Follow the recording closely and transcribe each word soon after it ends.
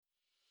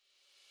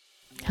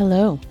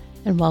Hello,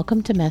 and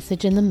welcome to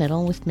Message in the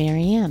Middle with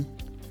Marianne.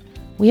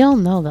 We all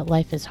know that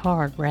life is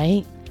hard,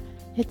 right?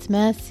 It's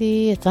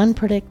messy, it's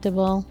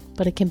unpredictable,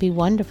 but it can be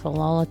wonderful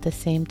all at the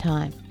same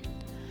time.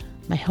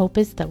 My hope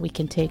is that we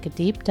can take a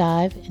deep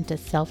dive into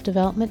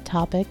self-development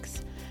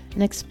topics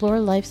and explore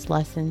life's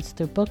lessons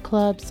through book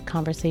clubs,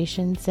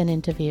 conversations, and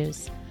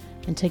interviews.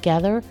 And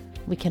together,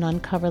 we can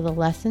uncover the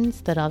lessons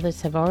that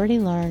others have already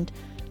learned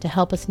to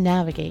help us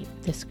navigate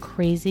this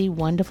crazy,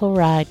 wonderful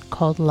ride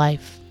called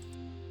life.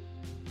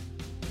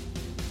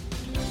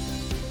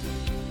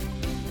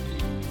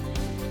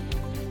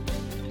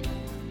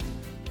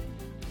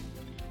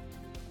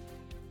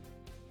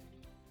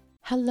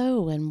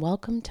 Hello and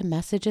welcome to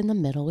Message in the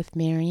Middle with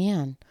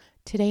Marianne.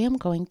 Today I'm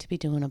going to be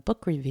doing a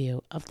book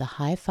review of The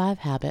High Five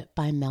Habit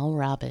by Mel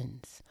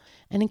Robbins.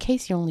 And in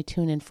case you only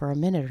tune in for a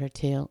minute or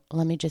two,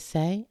 let me just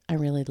say I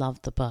really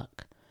love the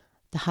book.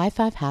 The High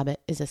Five Habit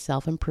is a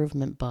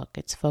self-improvement book.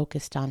 It's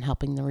focused on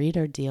helping the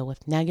reader deal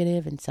with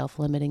negative and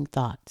self-limiting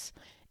thoughts.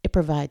 It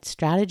provides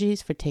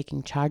strategies for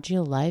taking charge of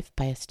your life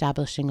by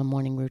establishing a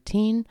morning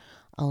routine,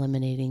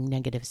 eliminating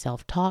negative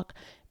self-talk,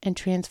 and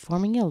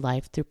transforming your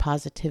life through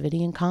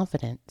positivity and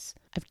confidence.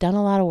 I've done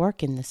a lot of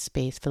work in this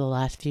space for the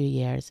last few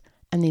years,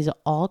 and these are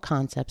all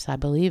concepts I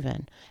believe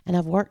in, and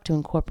I've worked to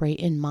incorporate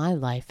in my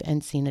life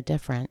and seen a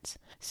difference.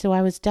 So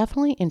I was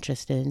definitely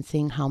interested in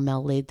seeing how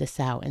Mel laid this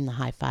out in The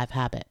High Five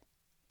Habit.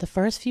 The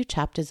first few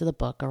chapters of the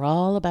book are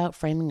all about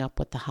framing up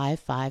what the High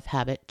Five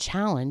Habit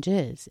challenge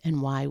is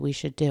and why we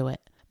should do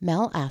it.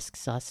 Mel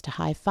asks us to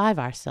high-five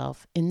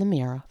ourselves in the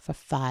mirror for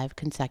 5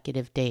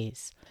 consecutive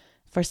days.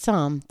 For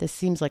some, this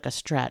seems like a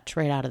stretch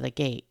right out of the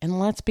gate, and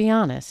let's be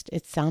honest,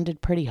 it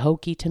sounded pretty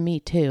hokey to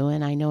me too,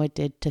 and I know it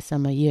did to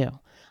some of you.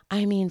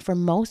 I mean, for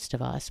most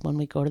of us, when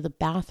we go to the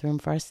bathroom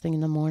first thing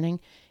in the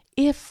morning,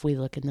 if we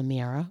look in the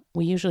mirror,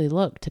 we usually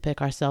look to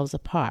pick ourselves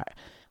apart.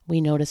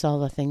 We notice all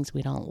the things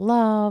we don't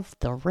love,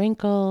 the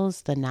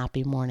wrinkles, the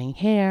nappy morning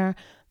hair,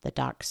 the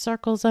dark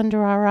circles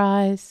under our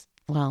eyes.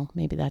 Well,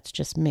 maybe that's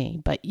just me,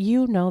 but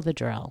you know the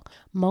drill.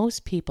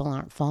 Most people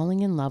aren't falling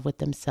in love with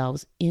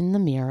themselves in the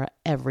mirror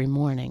every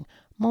morning.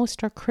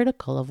 Most are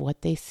critical of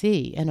what they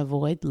see and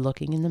avoid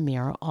looking in the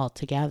mirror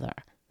altogether.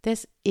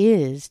 This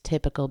is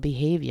typical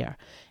behavior,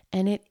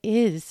 and it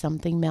is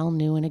something Mel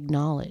knew and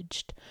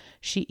acknowledged.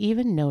 She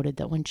even noted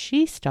that when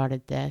she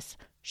started this,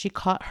 she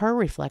caught her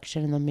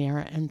reflection in the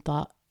mirror and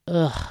thought,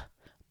 ugh.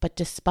 But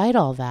despite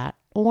all that,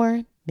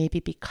 or maybe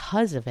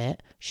because of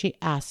it, she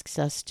asks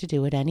us to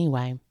do it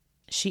anyway.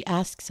 She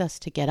asks us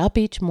to get up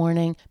each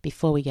morning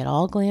before we get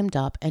all glammed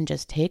up and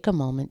just take a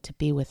moment to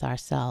be with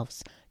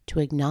ourselves, to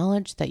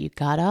acknowledge that you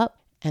got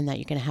up and that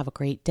you're going to have a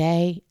great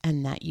day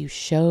and that you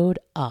showed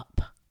up.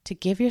 To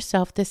give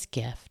yourself this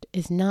gift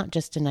is not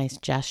just a nice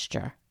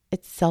gesture.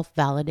 It's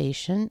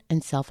self-validation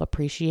and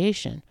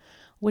self-appreciation,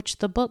 which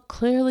the book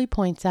clearly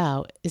points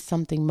out is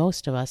something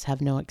most of us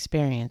have no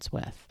experience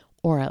with,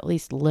 or at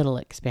least little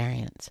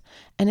experience.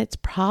 And it's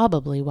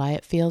probably why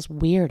it feels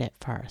weird at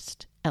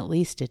first. At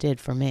least it did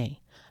for me.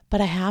 But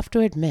I have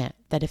to admit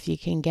that if you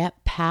can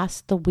get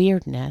past the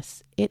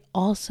weirdness, it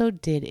also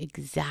did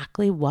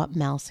exactly what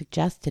Mel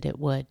suggested it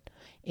would.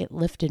 It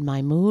lifted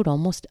my mood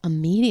almost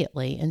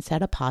immediately and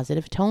set a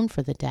positive tone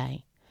for the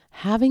day.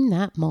 Having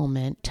that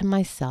moment to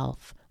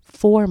myself,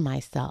 for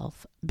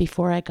myself,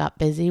 before I got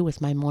busy with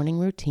my morning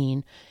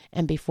routine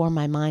and before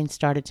my mind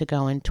started to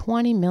go in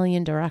 20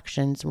 million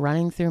directions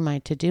running through my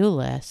to-do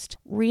list,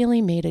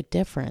 really made a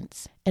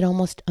difference. It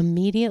almost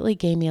immediately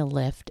gave me a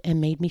lift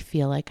and made me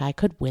feel like I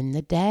could win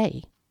the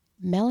day.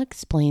 Mel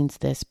explains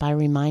this by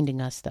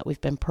reminding us that we've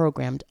been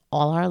programmed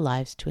all our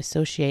lives to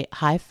associate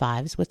high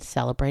fives with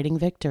celebrating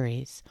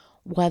victories.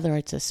 Whether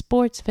it's a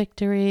sports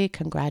victory,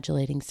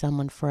 congratulating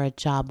someone for a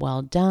job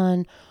well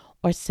done,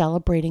 or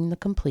celebrating the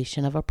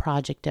completion of a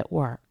project at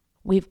work.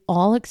 We've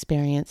all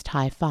experienced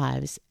high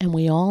fives, and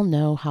we all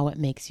know how it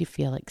makes you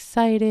feel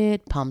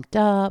excited, pumped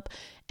up,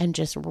 and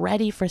just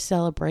ready for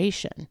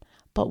celebration.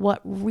 But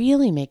what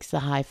really makes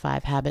the high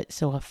five habit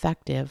so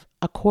effective,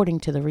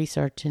 according to the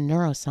research in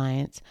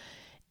neuroscience,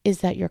 is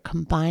that you're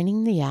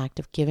combining the act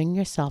of giving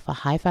yourself a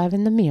high five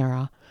in the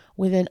mirror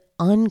with an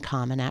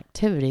uncommon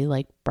activity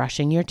like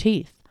brushing your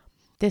teeth.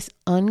 This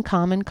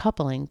uncommon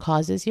coupling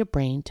causes your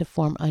brain to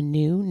form a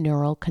new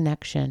neural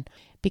connection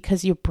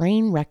because your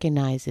brain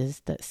recognizes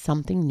that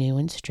something new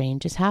and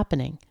strange is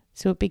happening.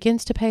 So it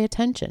begins to pay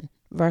attention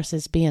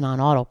versus being on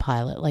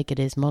autopilot like it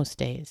is most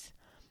days.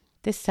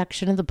 This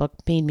section of the book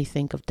made me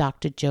think of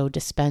Dr. Joe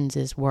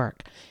Dispenza's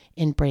work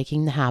in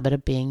Breaking the Habit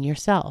of Being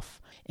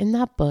Yourself. In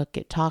that book,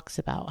 it talks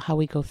about how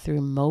we go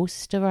through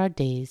most of our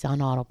days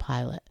on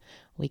autopilot.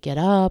 We get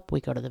up,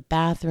 we go to the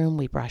bathroom,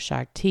 we brush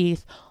our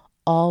teeth,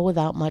 all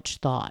without much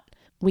thought.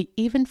 We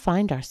even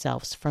find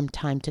ourselves from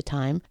time to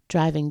time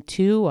driving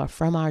to or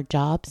from our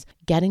jobs,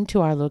 getting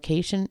to our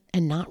location,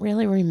 and not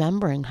really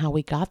remembering how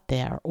we got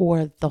there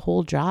or the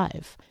whole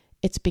drive.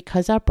 It's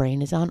because our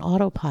brain is on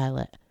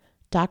autopilot.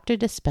 Dr.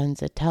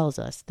 Dispenza tells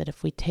us that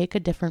if we take a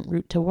different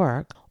route to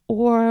work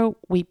Or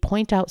we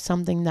point out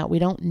something that we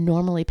don't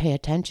normally pay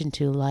attention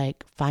to,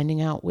 like finding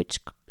out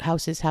which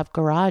houses have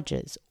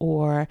garages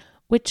or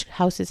which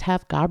houses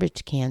have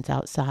garbage cans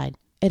outside.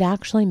 It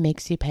actually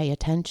makes you pay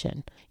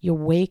attention. You're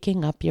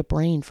waking up your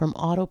brain from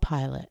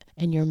autopilot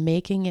and you're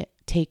making it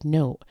take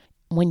note.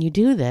 When you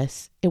do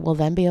this, it will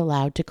then be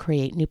allowed to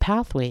create new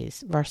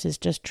pathways versus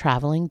just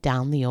traveling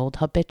down the old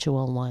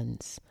habitual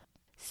ones.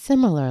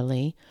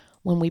 Similarly,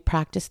 when we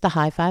practice the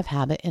high five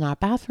habit in our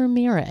bathroom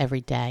mirror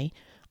every day,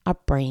 our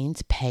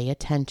brains pay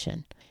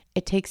attention.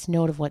 It takes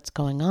note of what's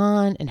going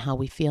on and how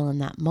we feel in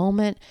that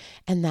moment,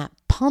 and that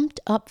pumped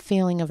up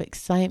feeling of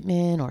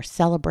excitement or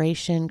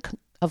celebration,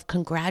 of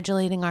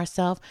congratulating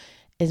ourselves,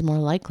 is more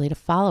likely to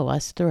follow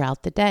us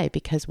throughout the day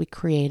because we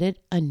created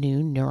a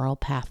new neural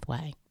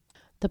pathway.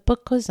 The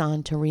book goes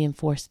on to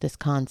reinforce this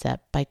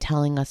concept by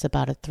telling us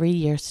about a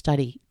 3-year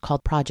study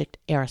called Project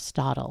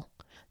Aristotle.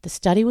 The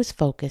study was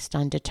focused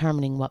on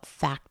determining what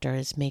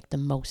factors make the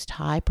most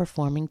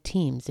high-performing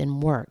teams in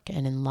work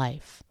and in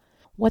life.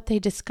 What they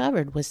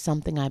discovered was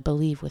something I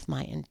believe with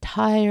my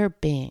entire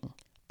being.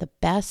 The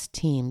best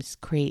teams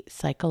create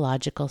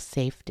psychological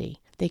safety.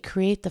 They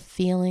create the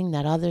feeling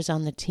that others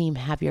on the team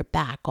have your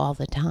back all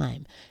the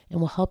time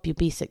and will help you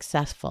be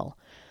successful.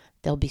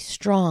 They'll be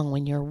strong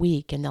when you're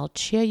weak, and they'll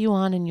cheer you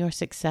on in your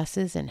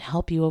successes and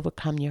help you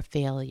overcome your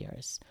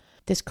failures.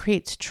 This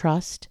creates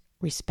trust,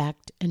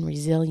 respect, and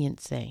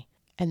resiliency.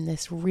 And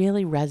this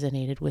really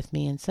resonated with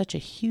me in such a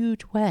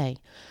huge way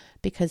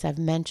because I've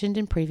mentioned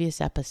in previous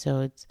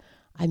episodes,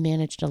 I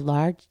managed a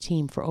large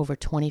team for over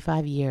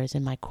 25 years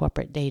in my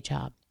corporate day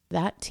job.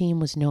 That team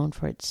was known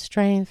for its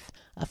strength,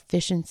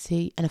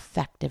 efficiency, and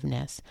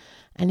effectiveness.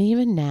 And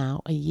even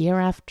now, a year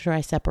after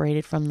I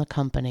separated from the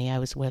company I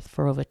was with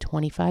for over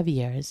 25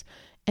 years,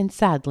 and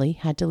sadly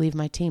had to leave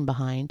my team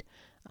behind,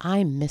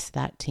 I miss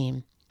that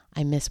team.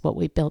 I miss what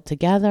we built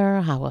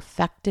together, how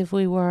effective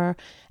we were,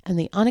 and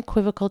the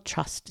unequivocal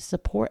trust,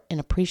 support, and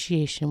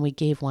appreciation we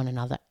gave one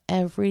another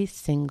every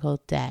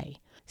single day.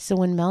 So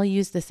when Mel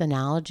used this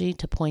analogy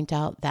to point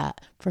out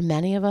that for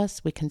many of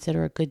us, we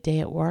consider a good day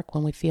at work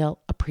when we feel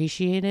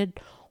appreciated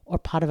or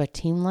part of a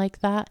team like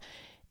that,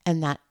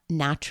 and that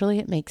naturally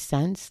it makes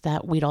sense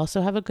that we'd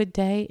also have a good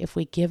day if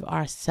we give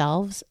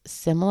ourselves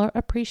similar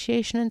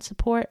appreciation and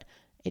support,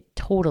 it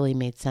totally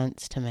made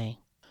sense to me.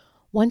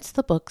 Once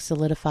the book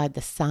solidified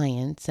the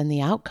science and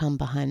the outcome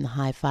behind the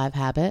high five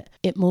habit,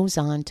 it moves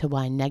on to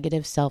why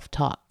negative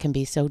self-talk can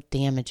be so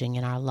damaging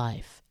in our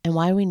life and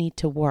why we need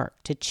to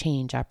work to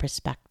change our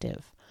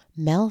perspective.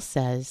 Mel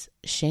says,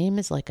 shame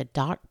is like a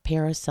dark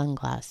pair of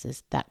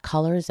sunglasses that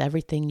colors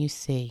everything you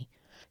see.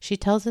 She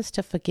tells us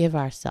to forgive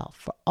ourselves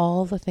for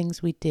all the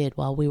things we did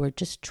while we were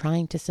just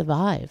trying to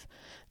survive,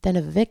 then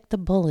evict the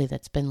bully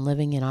that's been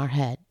living in our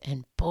head.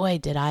 And boy,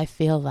 did I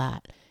feel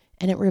that.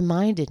 And it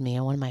reminded me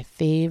of one of my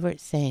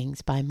favorite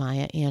sayings by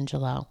Maya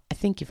Angelou. I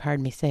think you've heard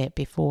me say it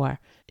before.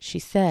 She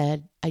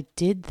said, I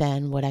did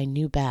then what I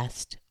knew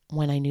best.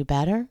 When I knew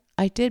better,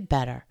 I did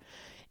better.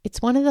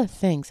 It's one of the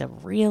things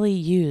I've really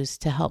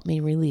used to help me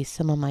release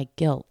some of my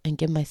guilt and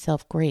give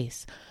myself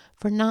grace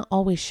for not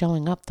always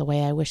showing up the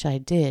way I wish I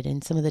did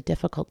in some of the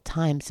difficult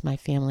times my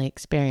family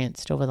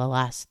experienced over the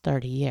last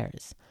 30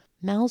 years.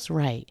 Mel's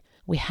right.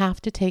 We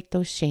have to take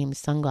those shame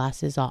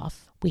sunglasses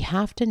off. We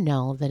have to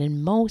know that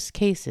in most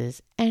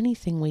cases,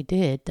 anything we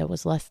did that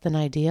was less than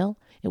ideal,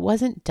 it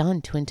wasn't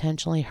done to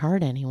intentionally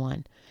hurt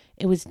anyone.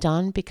 It was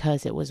done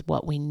because it was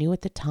what we knew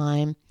at the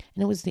time,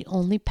 and it was the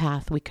only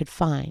path we could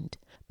find.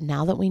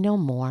 Now that we know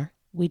more,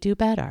 we do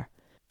better.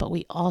 But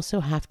we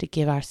also have to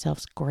give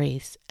ourselves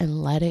grace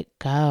and let it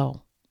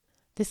go.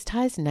 This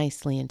ties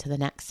nicely into the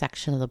next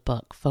section of the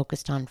book,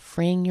 focused on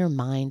freeing your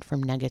mind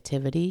from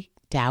negativity,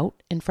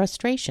 doubt, and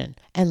frustration,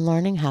 and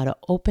learning how to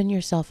open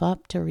yourself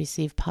up to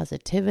receive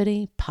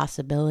positivity,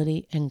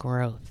 possibility, and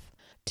growth.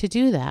 To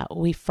do that,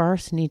 we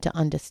first need to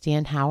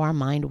understand how our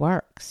mind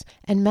works.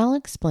 And Mel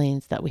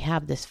explains that we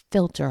have this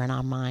filter in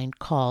our mind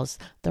called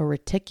the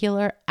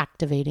reticular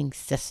activating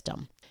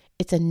system.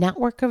 It's a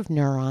network of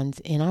neurons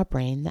in our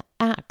brain that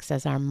acts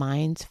as our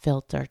mind's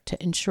filter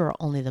to ensure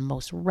only the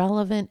most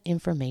relevant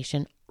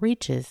information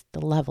reaches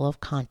the level of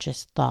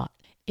conscious thought.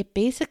 It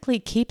basically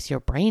keeps your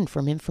brain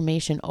from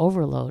information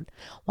overload.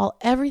 While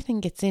everything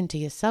gets into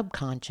your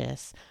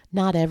subconscious,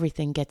 not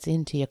everything gets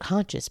into your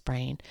conscious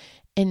brain.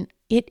 And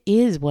it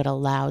is what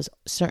allows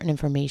certain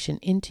information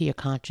into your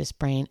conscious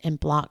brain and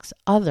blocks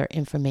other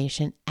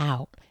information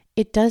out.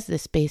 It does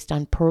this based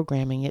on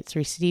programming it's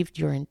received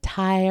your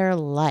entire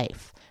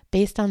life.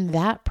 Based on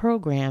that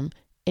program,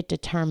 it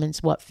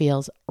determines what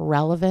feels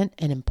relevant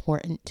and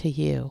important to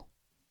you.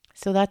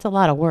 So that's a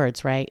lot of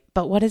words, right?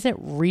 But what does it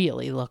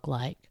really look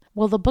like?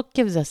 Well, the book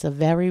gives us a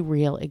very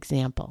real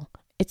example.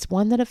 It's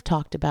one that I've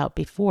talked about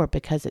before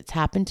because it's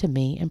happened to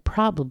me and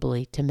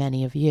probably to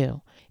many of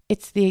you.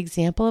 It's the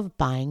example of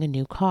buying a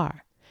new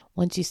car.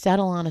 Once you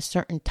settle on a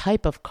certain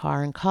type of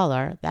car and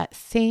color, that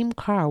same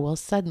car will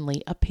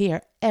suddenly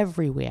appear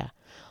everywhere.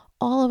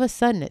 All of a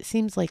sudden, it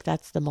seems like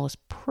that's the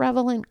most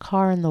prevalent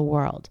car in the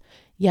world.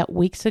 Yet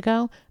weeks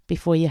ago,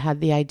 before you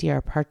had the idea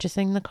of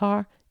purchasing the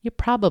car, You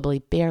probably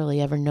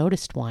barely ever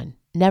noticed one,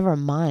 never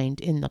mind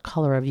in the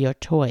color of your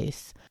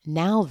choice.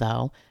 Now,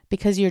 though,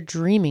 because you're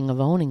dreaming of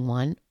owning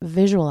one,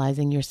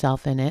 visualizing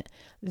yourself in it,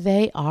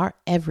 they are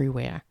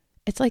everywhere.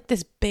 It's like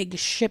this big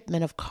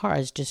shipment of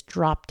cars just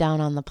dropped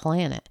down on the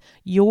planet.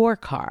 Your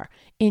car,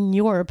 in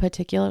your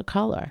particular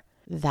color.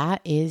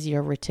 That is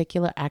your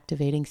reticular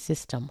activating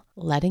system,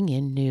 letting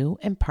in new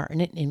and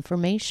pertinent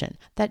information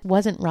that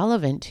wasn't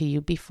relevant to you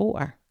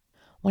before.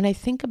 When I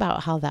think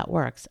about how that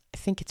works, I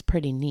think it's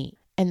pretty neat.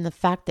 And the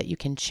fact that you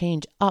can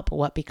change up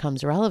what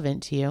becomes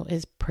relevant to you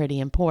is pretty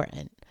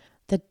important.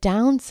 The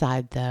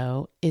downside,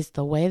 though, is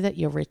the way that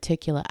your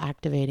reticular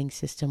activating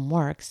system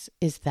works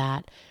is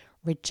that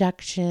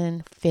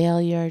rejection,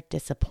 failure,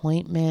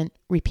 disappointment,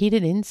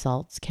 repeated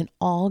insults can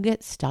all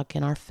get stuck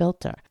in our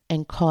filter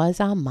and cause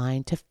our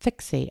mind to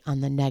fixate on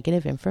the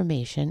negative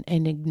information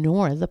and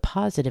ignore the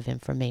positive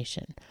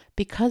information.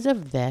 Because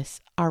of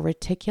this, our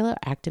reticular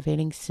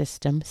activating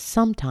system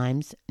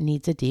sometimes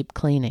needs a deep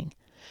cleaning.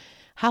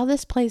 How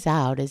this plays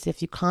out is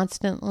if you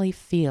constantly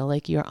feel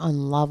like you're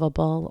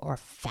unlovable or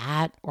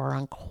fat or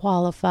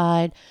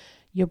unqualified,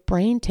 your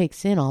brain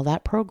takes in all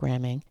that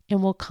programming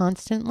and will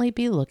constantly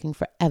be looking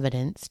for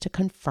evidence to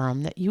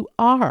confirm that you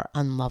are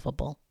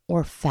unlovable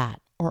or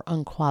fat or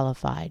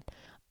unqualified.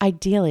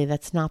 Ideally,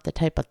 that's not the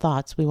type of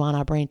thoughts we want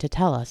our brain to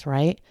tell us,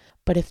 right?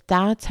 But if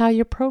that's how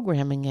you're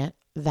programming it,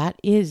 that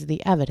is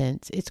the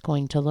evidence it's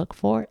going to look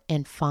for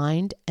and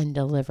find and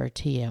deliver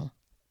to you.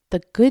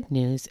 The good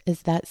news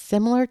is that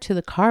similar to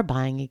the car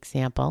buying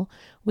example,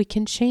 we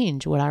can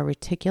change what our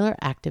reticular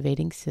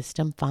activating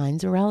system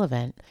finds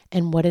relevant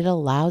and what it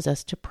allows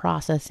us to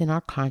process in our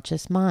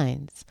conscious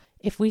minds.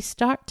 If we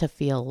start to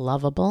feel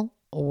lovable,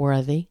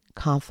 worthy,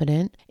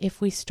 confident,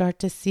 if we start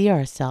to see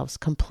ourselves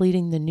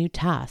completing the new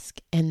task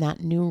and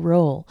that new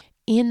role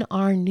in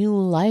our new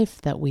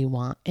life that we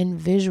want and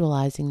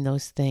visualizing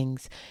those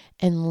things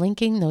and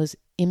linking those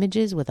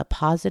images with a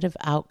positive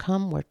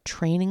outcome, we're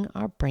training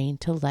our brain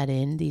to let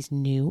in these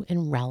new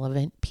and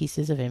relevant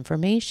pieces of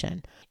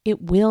information.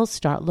 It will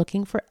start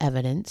looking for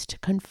evidence to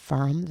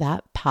confirm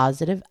that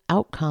positive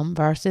outcome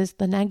versus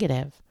the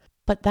negative.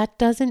 But that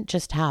doesn't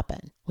just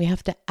happen. We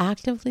have to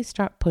actively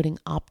start putting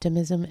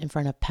optimism in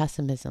front of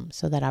pessimism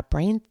so that our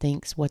brain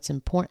thinks what's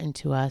important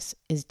to us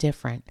is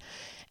different,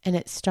 and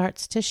it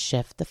starts to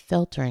shift the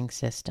filtering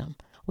system.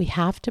 We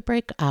have to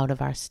break out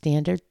of our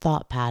standard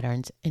thought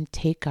patterns and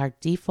take our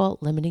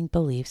default limiting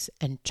beliefs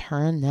and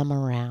turn them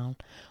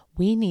around.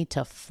 We need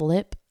to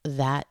flip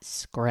that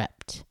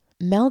script.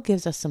 Mel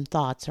gives us some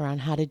thoughts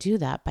around how to do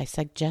that by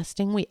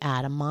suggesting we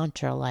add a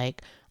mantra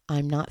like,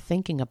 "I'm not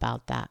thinking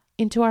about that,"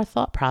 into our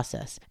thought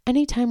process.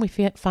 Anytime we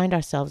find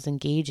ourselves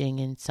engaging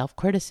in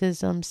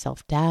self-criticism,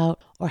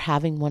 self-doubt, or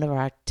having one of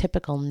our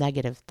typical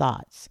negative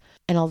thoughts.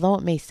 And although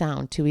it may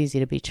sound too easy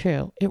to be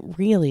true, it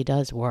really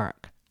does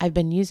work. I've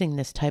been using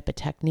this type of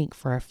technique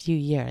for a few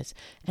years,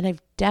 and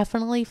I've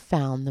definitely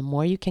found the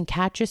more you can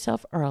catch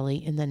yourself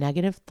early in the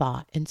negative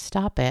thought and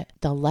stop it,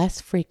 the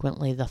less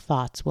frequently the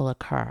thoughts will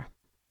occur.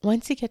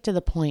 Once you get to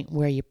the point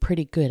where you're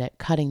pretty good at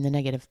cutting the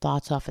negative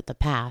thoughts off at the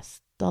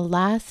pass, the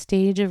last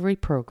stage of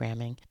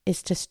reprogramming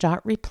is to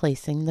start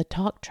replacing the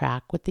talk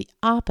track with the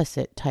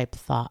opposite type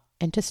thought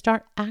and to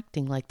start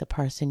acting like the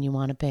person you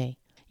want to be.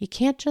 You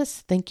can't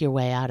just think your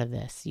way out of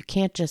this. You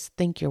can't just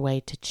think your way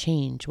to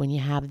change when you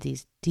have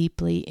these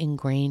deeply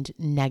ingrained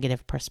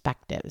negative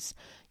perspectives.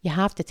 You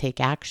have to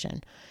take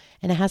action,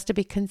 and it has to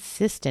be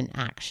consistent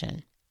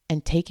action.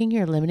 And taking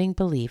your limiting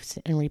beliefs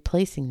and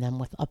replacing them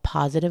with a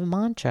positive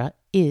mantra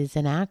is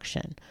an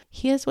action.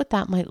 Here's what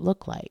that might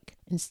look like.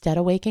 Instead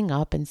of waking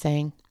up and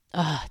saying,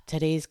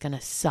 today's going to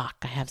suck,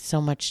 I have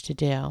so much to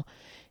do.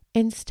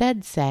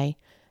 Instead say,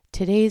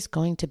 today's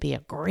going to be a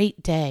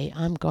great day,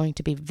 I'm going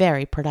to be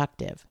very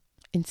productive.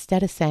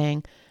 Instead of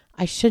saying,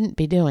 I shouldn't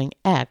be doing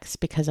X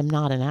because I'm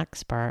not an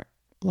expert,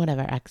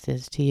 whatever X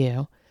is to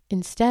you.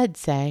 Instead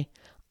say,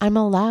 I'm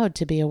allowed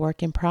to be a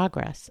work in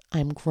progress.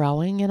 I'm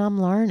growing and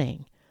I'm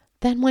learning.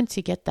 Then once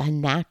you get the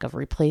knack of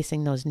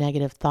replacing those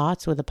negative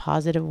thoughts with a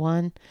positive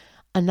one,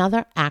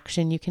 another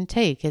action you can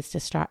take is to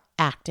start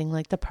acting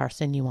like the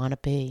person you want to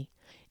be.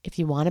 If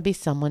you want to be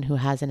someone who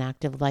has an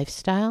active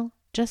lifestyle,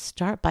 just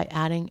start by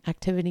adding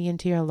activity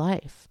into your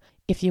life.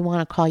 If you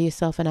want to call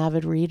yourself an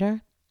avid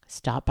reader,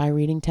 start by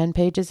reading 10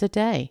 pages a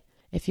day.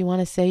 If you want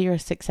to say you're a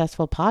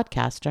successful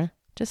podcaster,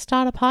 just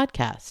start a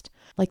podcast.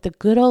 Like the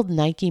good old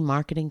Nike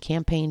marketing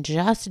campaign,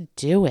 just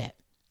do it.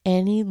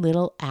 Any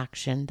little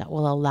action that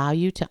will allow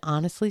you to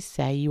honestly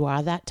say you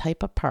are that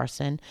type of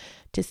person,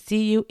 to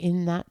see you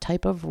in that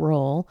type of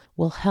role,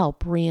 will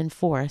help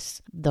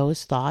reinforce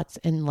those thoughts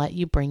and let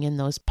you bring in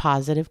those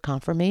positive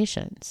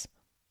confirmations.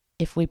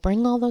 If we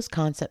bring all those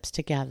concepts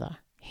together,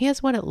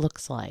 here's what it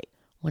looks like.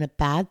 When a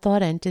bad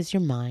thought enters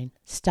your mind,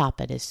 stop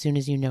it as soon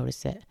as you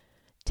notice it.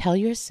 Tell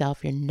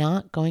yourself you're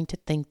not going to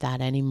think that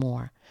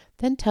anymore.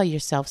 Then tell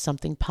yourself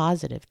something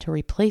positive to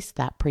replace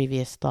that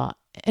previous thought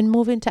and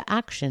move into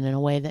action in a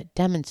way that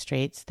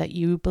demonstrates that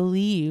you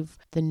believe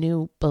the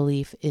new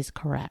belief is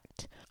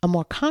correct. A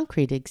more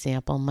concrete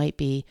example might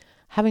be,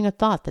 having a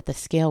thought that the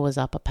scale was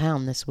up a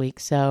pound this week,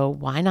 so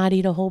why not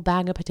eat a whole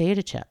bag of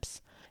potato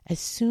chips? As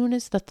soon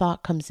as the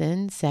thought comes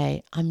in,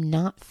 say, I'm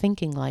not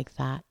thinking like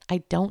that.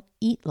 I don't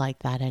eat like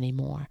that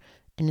anymore.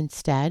 And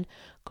instead,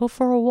 go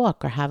for a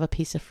walk or have a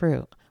piece of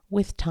fruit.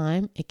 With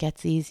time, it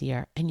gets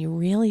easier, and you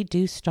really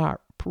do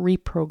start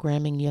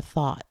reprogramming your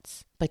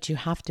thoughts, but you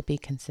have to be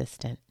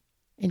consistent.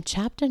 In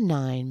Chapter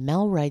 9,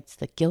 Mel writes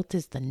that guilt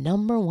is the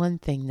number one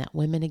thing that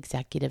women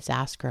executives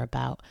ask her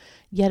about,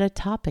 yet a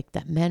topic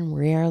that men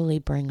rarely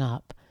bring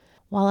up.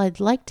 While I'd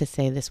like to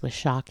say this was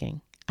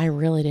shocking, I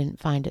really didn't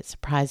find it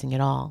surprising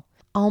at all.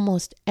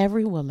 Almost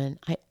every woman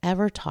I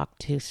ever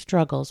talked to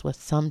struggles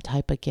with some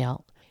type of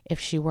guilt. If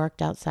she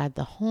worked outside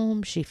the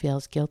home, she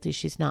feels guilty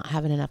she's not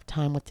having enough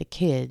time with the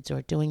kids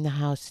or doing the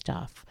house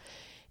stuff.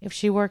 If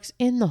she works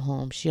in the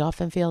home, she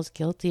often feels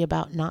guilty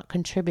about not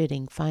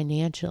contributing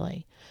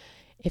financially.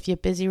 If you're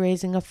busy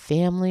raising a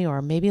family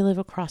or maybe live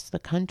across the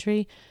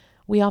country,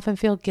 we often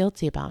feel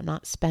guilty about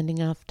not spending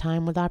enough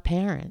time with our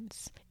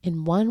parents.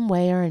 In one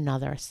way or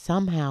another,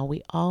 somehow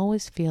we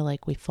always feel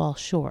like we fall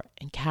short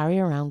and carry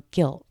around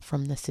guilt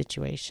from the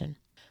situation.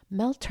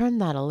 Mel turned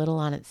that a little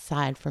on its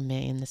side for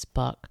me in this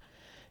book.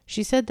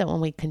 She said that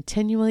when we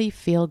continually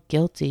feel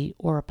guilty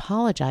or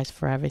apologize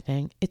for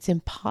everything, it's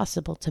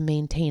impossible to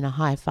maintain a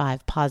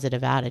high-five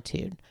positive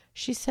attitude.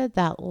 She said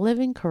that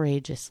living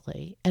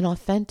courageously and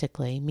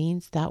authentically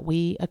means that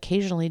we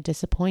occasionally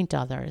disappoint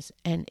others,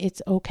 and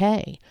it's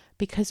okay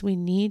because we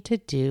need to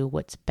do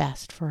what's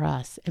best for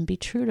us and be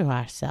true to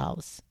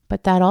ourselves.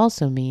 But that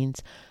also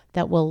means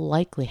that we'll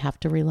likely have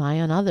to rely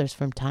on others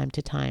from time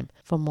to time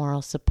for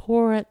moral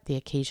support, the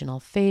occasional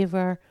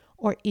favor,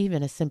 or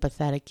even a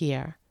sympathetic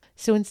ear.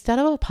 So instead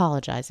of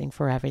apologizing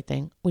for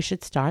everything, we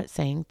should start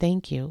saying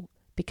thank you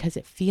because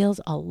it feels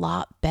a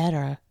lot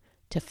better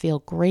to feel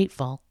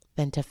grateful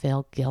than to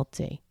feel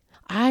guilty.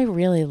 I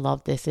really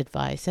love this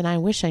advice, and I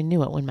wish I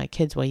knew it when my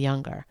kids were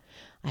younger.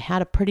 I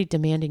had a pretty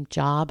demanding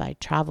job. I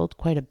traveled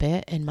quite a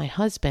bit, and my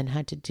husband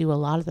had to do a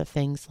lot of the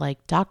things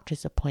like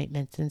doctor's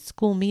appointments and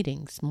school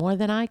meetings more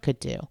than I could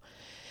do.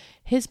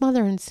 His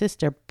mother and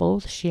sister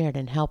both shared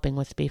in helping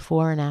with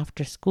before and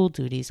after school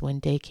duties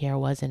when daycare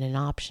wasn't an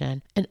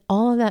option, and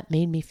all of that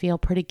made me feel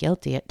pretty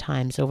guilty at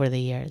times over the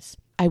years.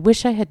 I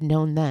wish I had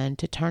known then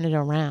to turn it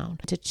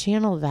around, to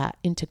channel that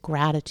into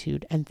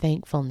gratitude and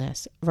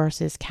thankfulness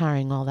versus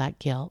carrying all that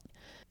guilt.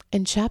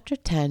 In Chapter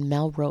 10,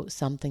 Mel wrote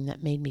something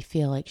that made me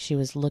feel like she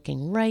was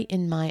looking right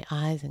in my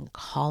eyes and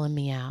calling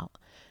me out.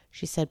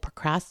 She said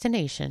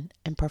procrastination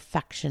and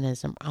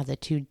perfectionism are the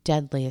two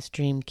deadliest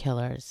dream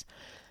killers.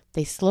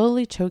 They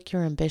slowly choke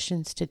your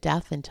ambitions to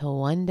death until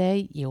one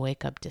day you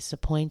wake up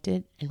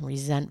disappointed and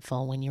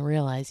resentful when you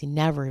realize you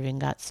never even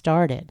got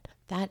started.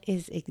 That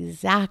is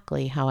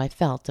exactly how I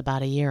felt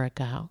about a year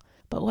ago.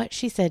 But what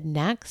she said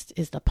next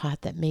is the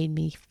part that made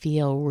me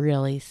feel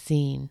really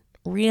seen,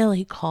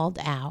 really called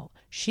out.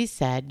 She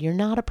said, you're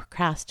not a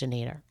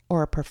procrastinator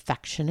or a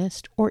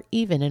perfectionist or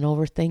even an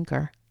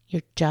overthinker.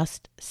 You're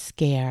just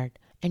scared.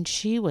 And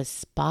she was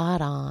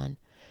spot on.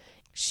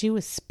 She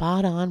was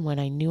spot on when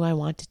I knew I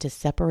wanted to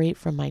separate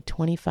from my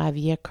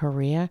 25-year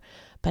career,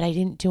 but I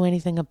didn't do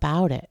anything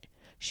about it.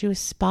 She was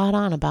spot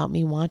on about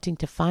me wanting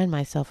to find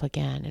myself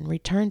again and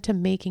return to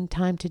making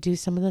time to do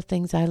some of the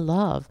things I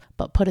love,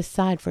 but put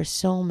aside for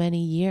so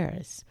many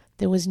years.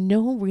 There was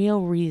no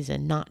real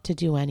reason not to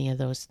do any of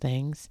those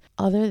things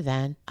other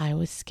than I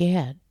was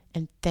scared.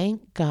 And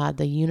thank God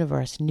the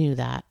universe knew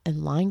that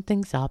and lined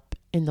things up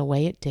in the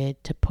way it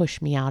did to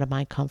push me out of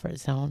my comfort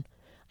zone.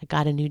 I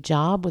got a new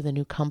job with a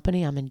new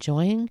company I'm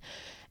enjoying,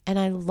 and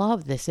I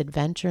love this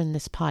adventure in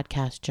this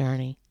podcast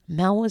journey.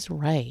 Mel was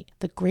right.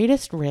 The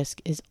greatest risk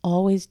is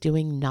always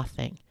doing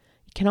nothing.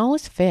 You can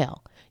always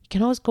fail. You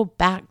can always go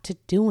back to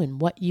doing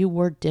what you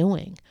were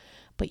doing.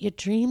 But your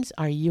dreams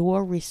are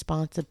your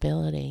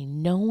responsibility.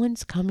 No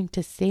one's coming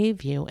to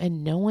save you,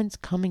 and no one's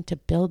coming to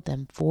build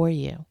them for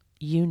you.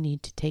 You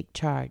need to take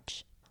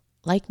charge.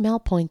 Like Mel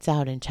points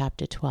out in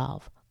Chapter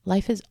 12,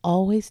 life is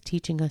always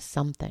teaching us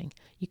something.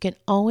 You can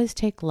always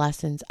take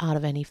lessons out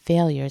of any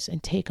failures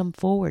and take them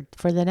forward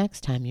for the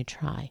next time you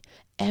try.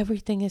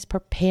 Everything is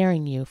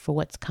preparing you for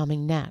what's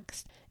coming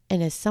next.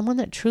 And as someone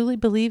that truly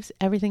believes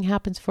everything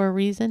happens for a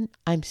reason,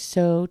 I'm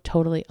so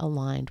totally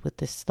aligned with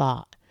this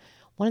thought.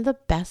 One of the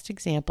best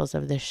examples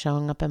of this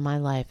showing up in my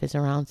life is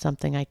around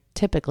something I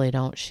typically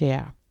don't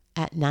share.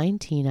 At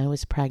 19, I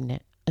was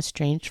pregnant,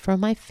 estranged from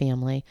my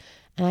family,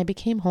 and I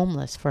became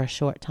homeless for a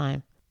short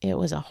time. It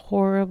was a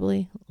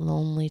horribly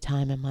lonely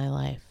time in my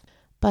life,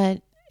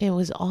 but it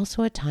was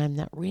also a time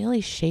that really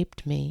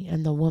shaped me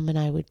and the woman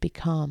I would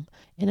become,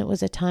 and it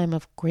was a time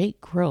of great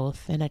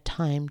growth and a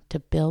time to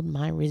build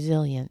my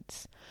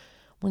resilience.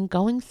 When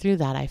going through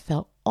that, I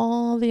felt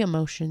all the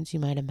emotions you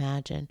might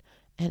imagine,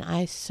 and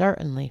I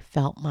certainly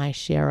felt my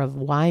share of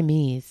why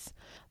me's,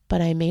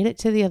 but I made it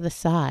to the other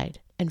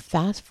side. And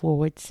fast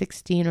forward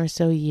 16 or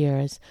so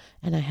years,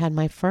 and I had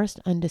my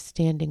first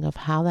understanding of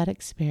how that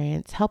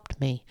experience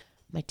helped me.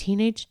 My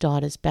teenage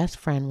daughter's best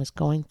friend was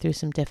going through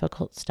some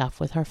difficult stuff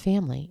with her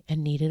family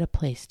and needed a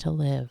place to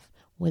live.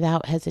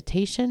 Without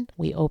hesitation,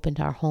 we opened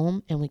our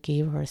home and we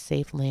gave her a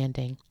safe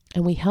landing.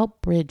 And we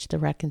helped bridge the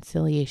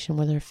reconciliation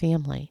with her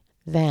family.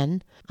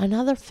 Then,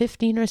 another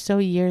 15 or so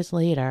years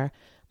later,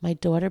 my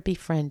daughter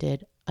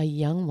befriended a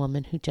young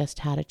woman who just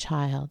had a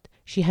child.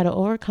 She had to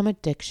overcome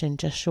addiction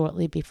just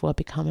shortly before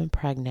becoming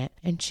pregnant,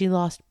 and she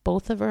lost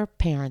both of her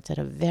parents at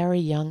a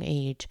very young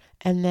age,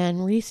 and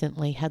then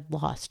recently had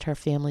lost her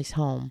family's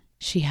home.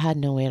 She had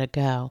nowhere to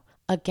go.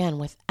 Again,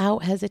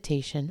 without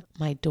hesitation,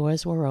 my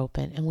doors were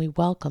open and we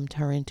welcomed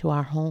her into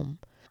our home.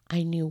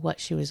 I knew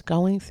what she was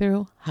going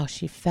through, how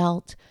she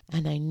felt,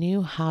 and I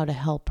knew how to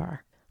help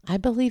her. I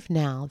believe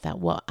now that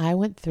what I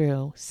went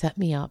through set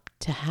me up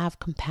to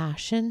have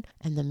compassion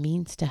and the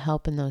means to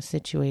help in those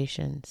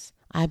situations.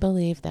 I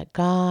believe that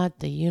God,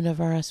 the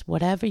universe,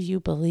 whatever you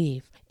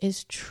believe,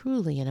 is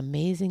truly an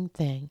amazing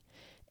thing.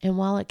 And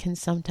while it can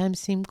sometimes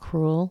seem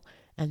cruel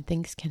and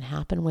things can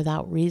happen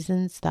without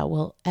reasons that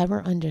we'll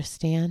ever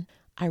understand,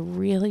 I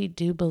really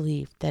do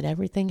believe that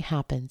everything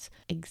happens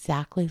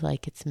exactly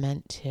like it's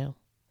meant to.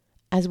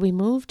 As we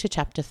move to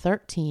chapter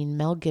 13,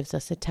 Mel gives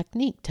us a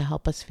technique to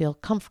help us feel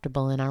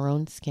comfortable in our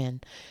own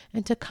skin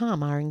and to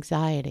calm our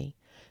anxiety.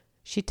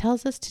 She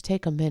tells us to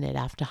take a minute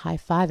after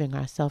high-fiving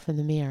ourselves in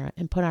the mirror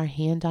and put our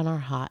hand on our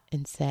heart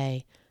and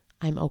say,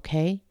 "I'm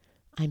okay,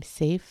 I'm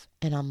safe,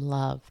 and I'm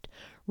loved,"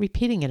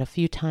 repeating it a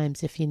few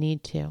times if you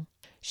need to.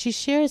 She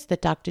shares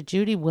that Dr.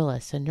 Judy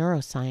Willis, a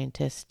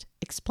neuroscientist,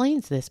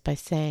 explains this by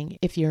saying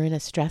if you're in a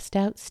stressed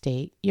out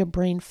state, your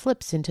brain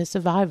flips into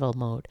survival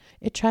mode.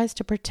 It tries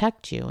to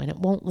protect you and it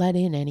won't let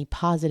in any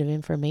positive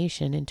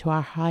information into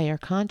our higher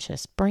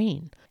conscious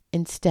brain.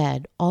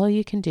 Instead, all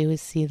you can do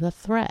is see the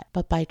threat.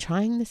 But by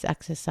trying this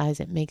exercise,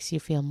 it makes you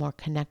feel more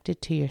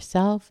connected to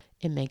yourself,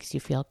 it makes you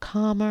feel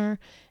calmer,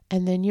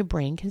 and then your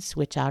brain can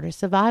switch out of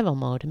survival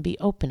mode and be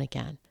open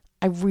again.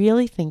 I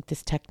really think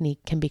this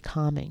technique can be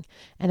calming,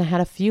 and I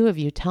had a few of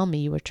you tell me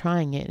you were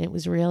trying it and it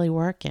was really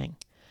working.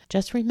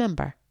 Just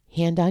remember,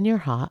 hand on your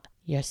heart,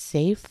 you're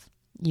safe,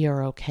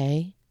 you're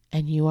okay,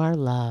 and you are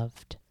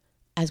loved.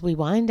 As we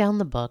wind down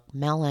the book,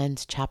 Mel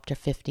ends chapter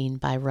 15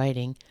 by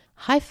writing,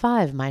 "High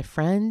five, my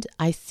friend,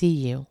 I see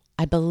you.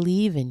 I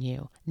believe in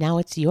you. Now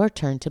it's your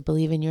turn to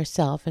believe in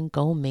yourself and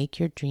go make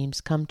your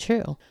dreams come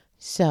true."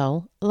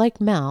 So,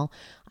 like Mel,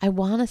 I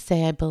want to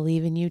say I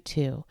believe in you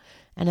too.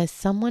 And as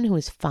someone who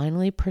is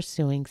finally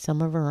pursuing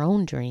some of her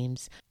own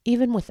dreams,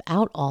 even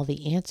without all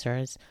the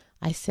answers,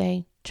 I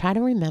say, try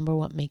to remember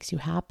what makes you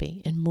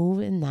happy and move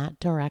in that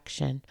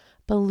direction.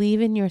 Believe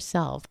in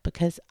yourself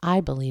because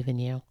I believe in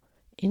you.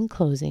 In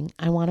closing,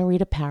 I want to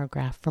read a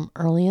paragraph from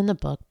early in the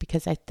book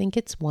because I think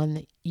it's one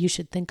that you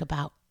should think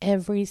about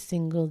every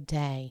single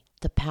day.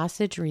 The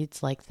passage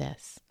reads like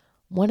this.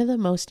 "One of the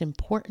most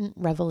important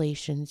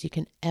revelations you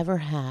can ever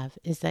have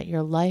is that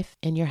your life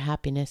and your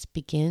happiness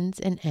begins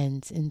and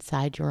ends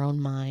inside your own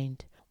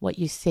mind. What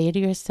you say to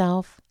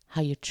yourself,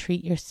 how you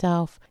treat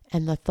yourself,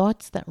 and the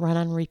thoughts that run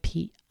on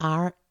repeat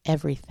are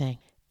everything.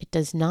 It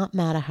does not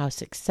matter how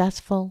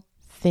successful,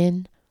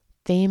 thin,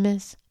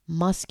 famous,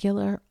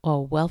 muscular,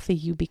 or wealthy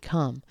you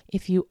become.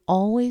 If you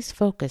always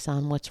focus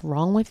on what's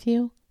wrong with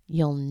you,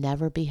 you'll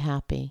never be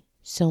happy.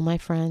 So, my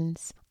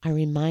friends, I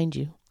remind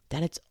you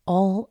that it's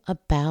all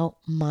about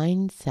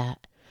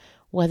mindset.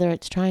 Whether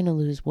it's trying to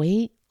lose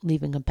weight,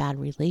 leaving a bad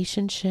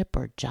relationship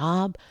or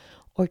job,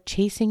 or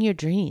chasing your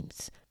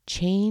dreams,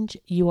 change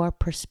your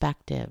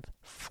perspective.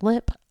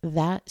 Flip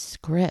that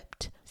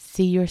script.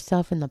 See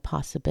yourself in the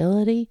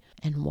possibility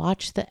and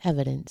watch the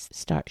evidence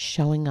start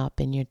showing up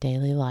in your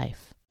daily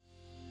life."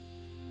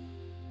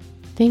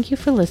 Thank you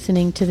for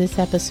listening to this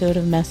episode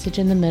of Message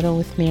in the Middle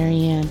with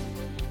Marianne.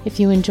 If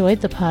you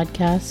enjoyed the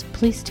podcast,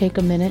 please take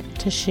a minute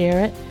to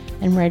share it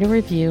and write a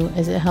review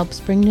as it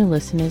helps bring new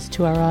listeners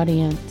to our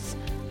audience.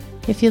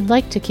 If you'd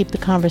like to keep the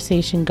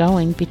conversation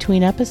going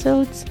between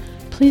episodes,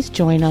 please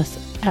join us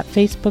at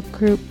Facebook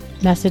group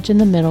Message in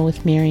the Middle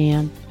with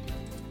Marianne.